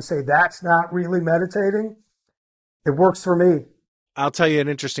that and say that's not really meditating, it works for me. I'll tell you an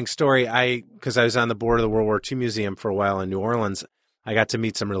interesting story. Because I was on the board of the World War II Museum for a while in New Orleans, I got to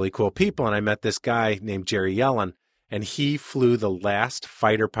meet some really cool people, and I met this guy named Jerry Yellen, and he flew the last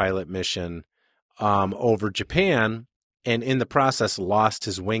fighter pilot mission over Japan, and in the process lost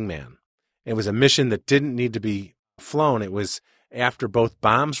his wingman. It was a mission that didn't need to be flown. It was after both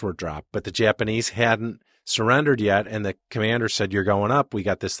bombs were dropped, but the Japanese hadn't surrendered yet, and the commander said, you're going up. We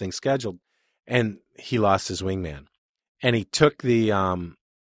got this thing scheduled. And he lost his wingman. And he took the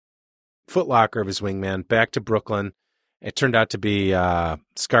footlocker of his wingman back to Brooklyn. It turned out to be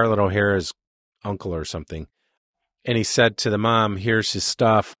Scarlett O'Hara's uncle or something. And he said to the mom, here's his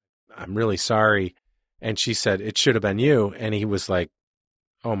stuff. I'm really sorry. And she said, it should have been you. And he was like,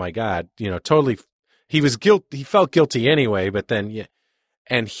 oh my God, totally. He was he felt guilty anyway, but then, yeah.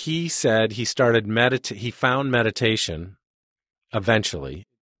 And he said he started he found meditation eventually.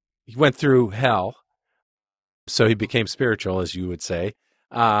 He went through hell. So he became spiritual, as you would say.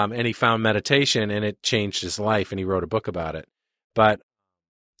 And he found meditation, and it changed his life, and he wrote a book about it. But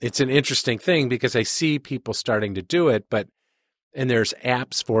it's an interesting thing because I see people starting to do it, and there's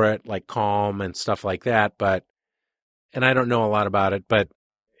apps for it like Calm and stuff like that. And I don't know a lot about it, but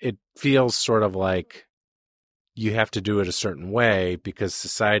it feels sort of like you have to do it a certain way because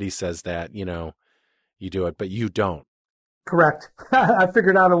society says that, you do it, but you don't. Correct. I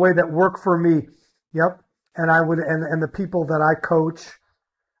figured out a way that worked for me. Yep. And I would, and the people that I coach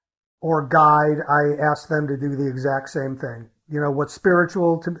or guide, I ask them to do the exact same thing. What's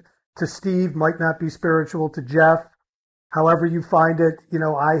spiritual to Steve might not be spiritual to Jeff. However you find it,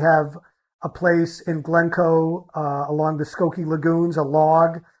 I have a place in Glencoe along the Skokie Lagoons, a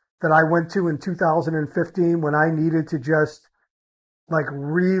log that I went to in 2015 when I needed to just like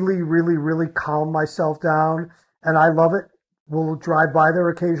really, really, really calm myself down. And I love it. We'll drive by there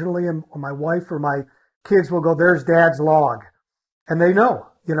occasionally, and my wife or my kids will go, there's Dad's log. And they know,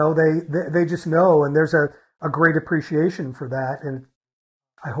 they just know. And there's a great appreciation for that. And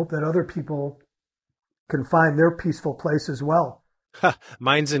I hope that other people can find their peaceful place as well.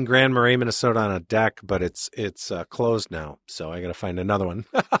 Mine's in Grand Marais, Minnesota on a deck, but it's closed now. So I got to find another one.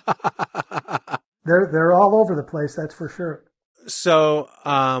 They're all over the place. That's for sure. So,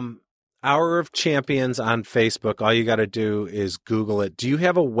 Hour of Champions on Facebook. All you got to do is Google it. Do you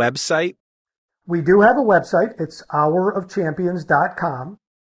have a website? We do have a website. It's hourofchampions.com.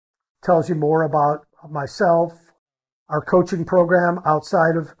 Tells you more about myself, our coaching program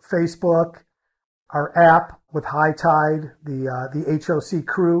outside of Facebook, our app with High Tide, the HOC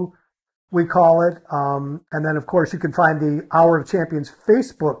crew, we call it. And then, of course, you can find the Hour of Champions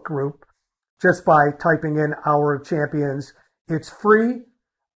Facebook group just by typing in Hour of Champions. It's free.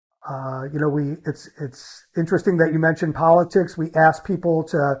 It's interesting that you mentioned politics. We ask people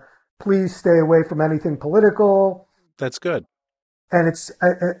to please stay away from anything political. That's good. And it's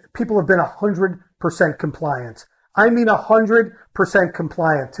people have been 100% compliant. I mean 100%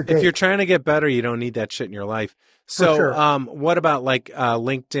 compliant to date. If you're trying to get better, you don't need that shit in your life. So sure. What about like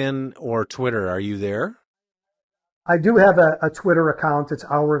LinkedIn or Twitter? Are you there? I do have a Twitter account. It's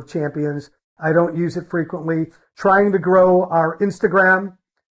Hour of Champions. I don't use it frequently. Trying to grow our Instagram,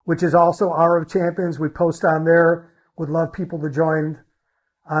 which is also Hour of Champions. We post on there. Would love people to join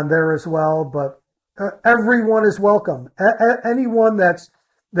on there as well. But everyone is welcome. Anyone that's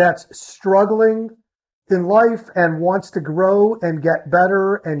struggling in life and wants to grow and get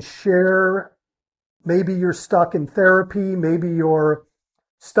better and share. Maybe you're stuck in therapy. Maybe you're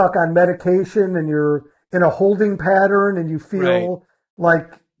stuck on medication and you're in a holding pattern and you feel like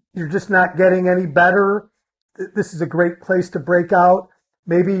you're just not getting any better. This is a great place to break out.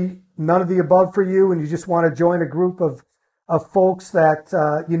 Maybe none of the above for you and you just want to join a group of folks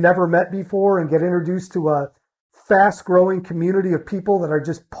that you never met before and get introduced to a fast-growing community of people that are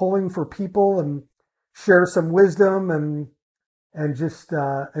just pulling for people and share some wisdom and just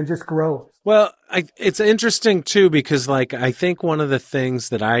grow. Well, it's interesting too because like I think one of the things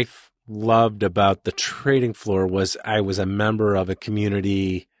that I loved about the trading floor was I was a member of a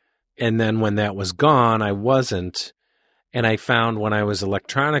community, and then when that was gone, I wasn't. And I found when I was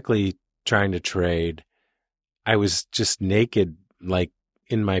electronically trying to trade, I was just naked, like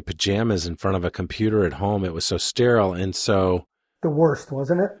in my pajamas in front of a computer at home. It was so sterile. And so the worst,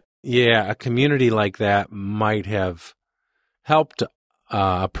 wasn't it? Yeah, a community like that might have helped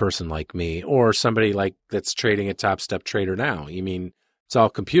a person like me or somebody like that's trading at Top Step Trader now. I mean, it's all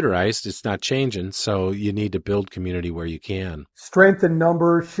computerized. It's not changing. So you need to build community where you can. Strength in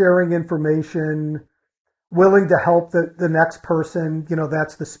numbers, sharing information, willing to help the next person. You know,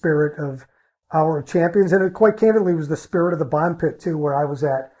 that's the spirit of Hour Champions. And it quite candidly was the spirit of the Bond Pit too, where I was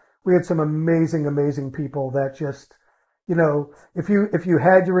at. We had some amazing, amazing people that just, you know, if you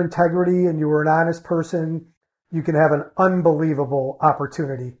had your integrity and you were an honest person, you can have an unbelievable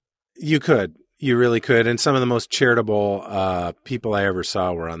opportunity. You could. You really could. And some of the most charitable people I ever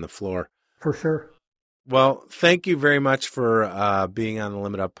saw were on the floor. For sure. Well, thank you very much for being on the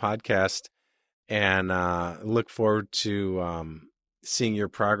Limit Up podcast. And look forward to seeing your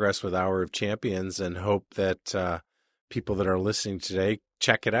progress with Hour of Champions and hope that people that are listening today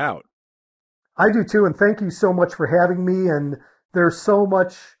check it out. I do too. And thank you so much for having me. And there's so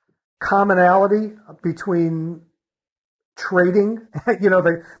much commonality between trading, you know,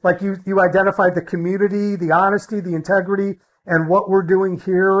 like you identified the community, the honesty, the integrity, and what we're doing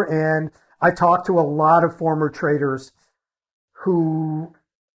here. And I talk to a lot of former traders who,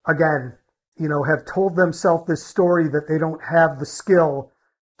 again, you know, have told themselves this story that they don't have the skill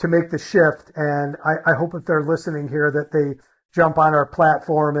to make the shift. And I hope if they're listening here that they jump on our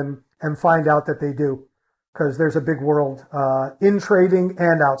platform and find out that they do, because there's a big world in trading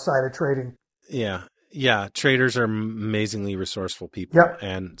and outside of trading. Yeah. Traders are amazingly resourceful people. Yep.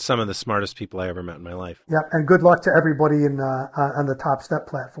 And some of the smartest people I ever met in my life. Yep. And good luck to everybody on the Top Step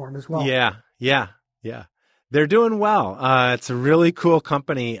platform as well. Yeah. They're doing well. It's a really cool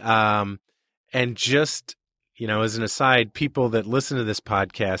company. And just, you know, as an aside, people that listen to this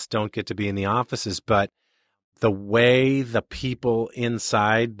podcast don't get to be in the offices, but the way the people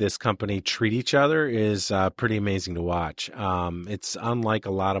inside this company treat each other is pretty amazing to watch. It's unlike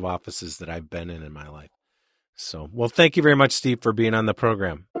a lot of offices that I've been in my life. So, well, thank you very much, Steve, for being on the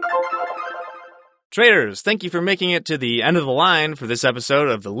program. Traders, thank you for making it to the end of the line for this episode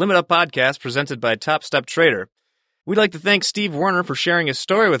of the Limit Up podcast presented by Top Step Trader. We'd like to thank Steve Werner for sharing his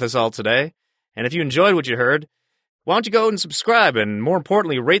story with us all today. And if you enjoyed what you heard, why don't you go and subscribe and, more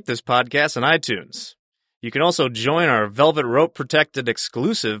importantly, rate this podcast on iTunes. You can also join our Velvet Rope Protected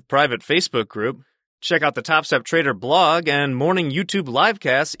exclusive private Facebook group, check out the Top Step Trader blog and morning YouTube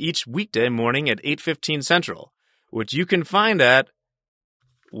livecasts each weekday morning at 8:15 Central, which you can find at,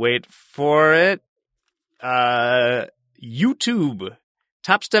 wait for it, YouTube,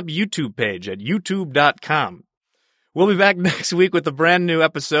 Top Step YouTube page at youtube.com. We'll be back next week with a brand new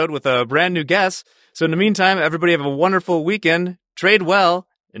episode with a brand new guest. So in the meantime, everybody have a wonderful weekend, trade well,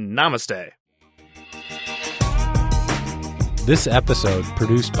 and namaste. This episode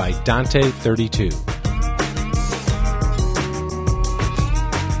produced by Dante32.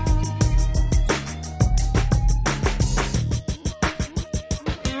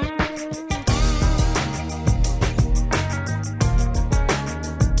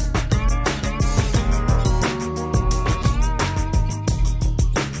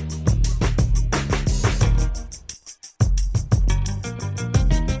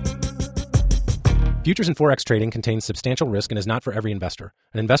 Futures and Forex trading contains substantial risk and is not for every investor.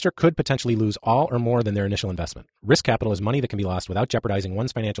 An investor could potentially lose all or more than their initial investment. Risk capital is money that can be lost without jeopardizing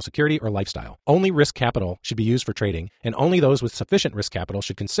one's financial security or lifestyle. Only risk capital should be used for trading, and only those with sufficient risk capital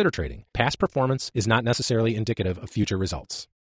should consider trading. Past performance is not necessarily indicative of future results.